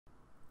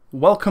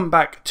Welcome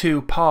back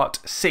to part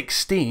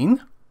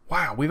 16.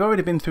 Wow, we've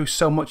already been through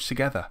so much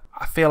together.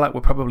 I feel like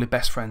we're probably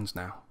best friends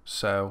now,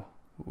 so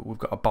we've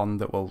got a bond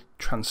that will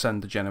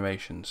transcend the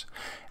generations.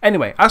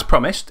 Anyway, as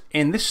promised,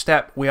 in this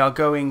step we are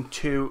going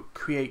to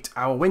create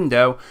our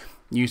window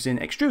using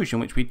extrusion,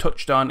 which we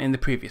touched on in the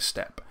previous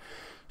step.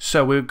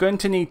 So we're going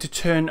to need to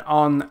turn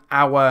on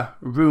our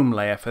room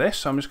layer for this,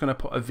 so I'm just going to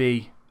put a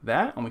V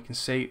there, and we can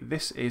see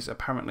this is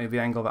apparently the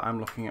angle that I'm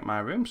looking at my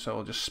room, so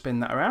I'll just spin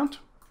that around.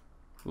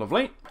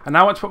 Lovely. And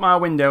now I want to put my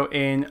window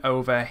in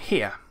over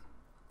here.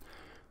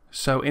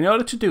 So in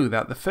order to do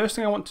that, the first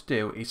thing I want to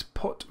do is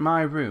put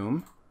my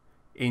room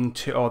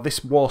into, or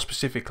this wall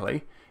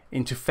specifically,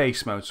 into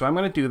face mode. So I'm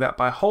going to do that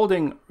by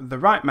holding the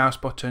right mouse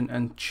button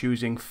and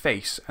choosing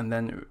face and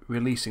then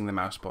releasing the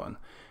mouse button.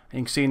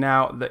 And you can see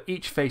now that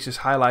each face is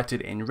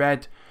highlighted in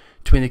red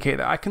to indicate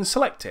that I can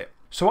select it.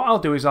 So what I'll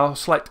do is I'll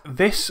select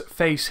this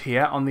face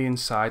here on the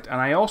inside, and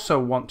I also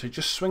want to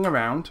just swing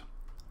around,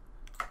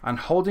 and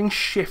holding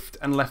shift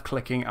and left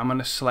clicking, I'm going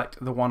to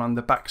select the one on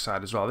the back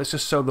side as well. This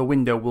is so the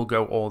window will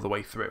go all the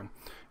way through.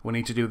 We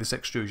need to do this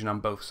extrusion on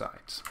both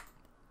sides.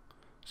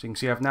 So you can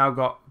see I've now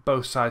got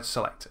both sides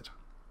selected.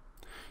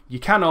 You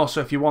can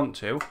also, if you want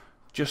to,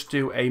 just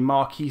do a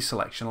marquee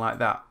selection like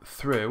that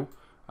through,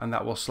 and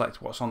that will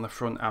select what's on the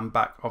front and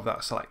back of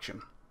that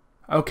selection.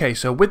 Okay,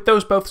 so with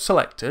those both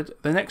selected,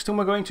 the next thing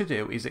we're going to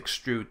do is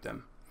extrude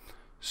them.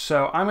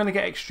 So I'm going to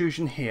get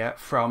extrusion here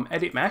from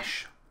Edit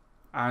Mesh,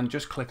 and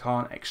just click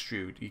on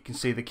extrude. You can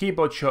see the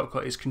keyboard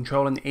shortcut is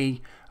Control and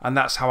E, and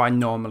that's how I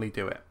normally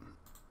do it.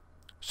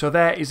 So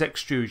there is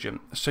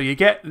extrusion. So you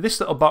get this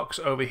little box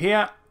over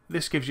here.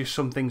 This gives you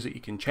some things that you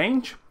can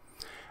change,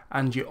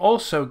 and you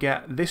also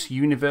get this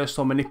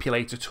universal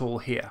manipulator tool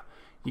here.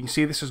 You can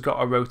see this has got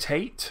a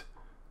rotate,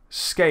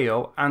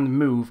 scale and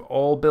move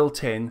all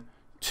built in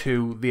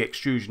to the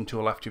extrusion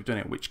tool after you've done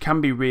it, which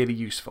can be really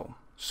useful.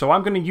 So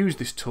I'm going to use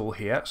this tool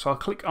here. So I'll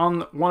click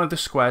on one of the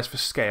squares for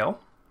scale.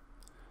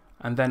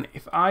 And then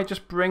if I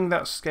just bring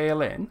that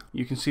scale in,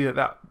 you can see that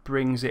that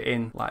brings it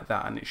in like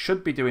that. And it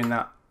should be doing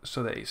that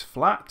so that it's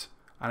flat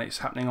and it's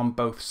happening on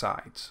both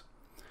sides.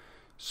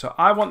 So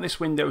I want this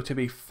window to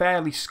be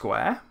fairly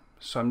square.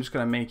 So I'm just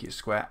going to make it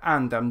square.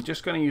 And I'm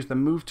just going to use the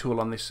move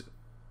tool on this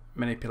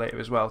manipulator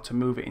as well to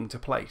move it into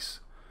place.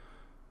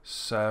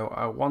 So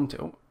I want it.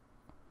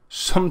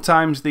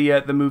 Sometimes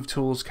the move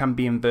tools can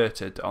be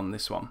inverted on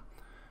this one.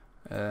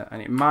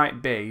 And it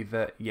might be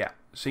that, yeah.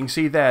 So you can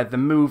see there, the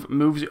move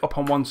moves it up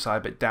on one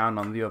side but down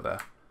on the other.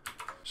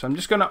 So I'm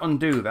just going to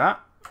undo that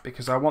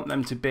because I want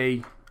them to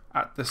be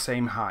at the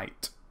same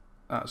height.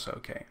 That's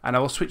okay. And I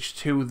will switch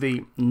to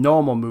the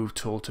normal move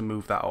tool to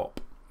move that up.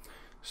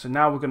 So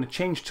now we're going to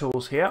change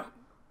tools here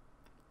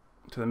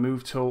to the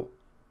move tool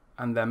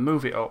and then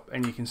move it up,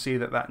 and you can see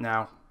that that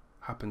now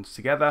happens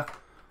together.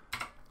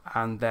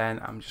 And then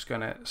I'm just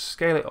going to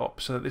scale it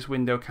up so that this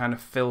window kind of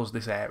fills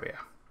this area.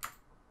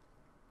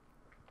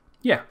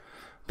 Yeah,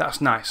 that's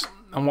nice.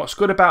 And what's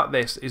good about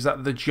this is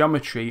that the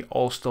geometry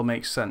all still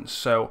makes sense.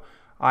 So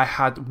I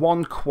had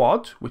one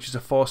quad, which is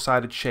a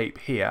four-sided shape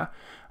here,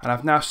 and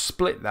I've now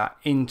split that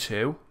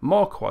into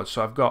more quads.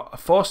 So I've got a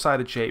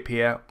four-sided shape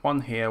here,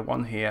 one here,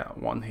 one here,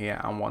 one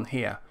here, and one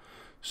here.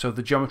 So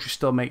the geometry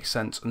still makes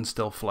sense and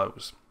still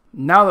flows.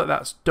 Now that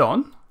that's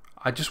done,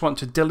 I just want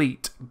to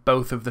delete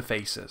both of the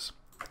faces.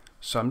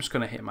 So I'm just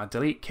going to hit my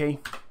delete key,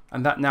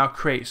 and that now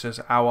creates us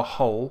our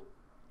hole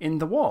in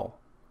the wall.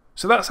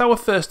 So that's our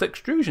first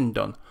extrusion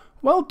done.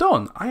 Well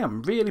done, I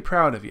am really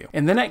proud of you.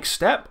 In the next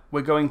step,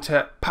 we're going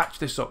to patch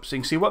this up. So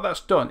you can see what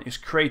that's done is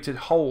created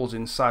holes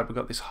inside. We've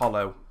got this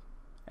hollow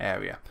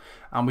area,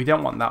 and we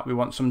don't want that. We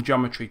want some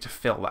geometry to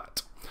fill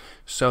that.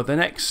 So the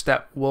next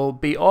step will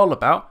be all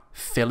about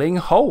filling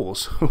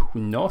holes.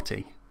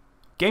 Naughty.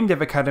 Game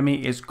Dev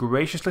Academy is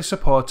graciously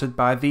supported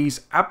by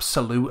these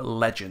absolute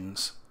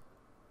legends.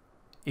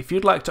 If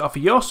you'd like to offer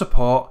your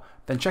support,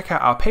 then check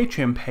out our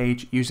Patreon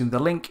page using the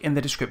link in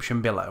the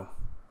description below.